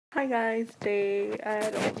Hi guys, today I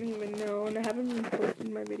don't even know, and I haven't been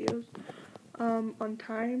posting my videos on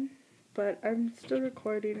time, but I'm still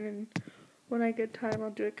recording, and when I get time I'll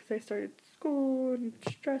do it because I started school and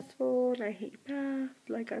it's stressful and I hate math,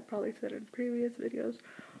 like I probably said in previous videos.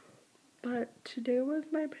 But today was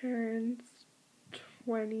my parents'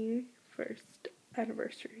 21st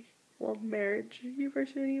anniversary, well, marriage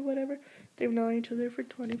anniversary, whatever. They've known each other for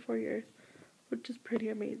 24 years, which is pretty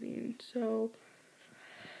amazing. So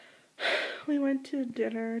we went to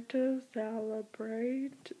dinner to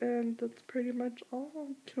celebrate, and that's pretty much all.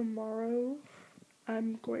 Tomorrow,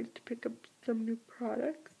 I'm going to pick up some new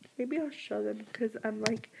products. Maybe I'll show them because I'm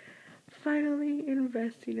like finally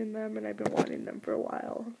investing in them and I've been wanting them for a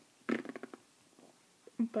while.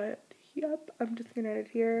 But yep, I'm just gonna end it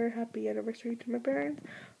here. Happy anniversary to my parents.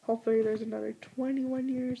 Hopefully there's another 21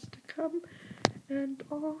 years to come and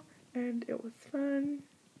all. And it was fun,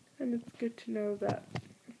 and it's good to know that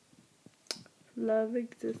love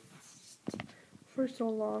exists for so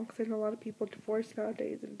long, because I know a lot of people divorce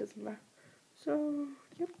nowadays and it doesn't last. So,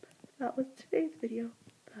 yep, that was today's video.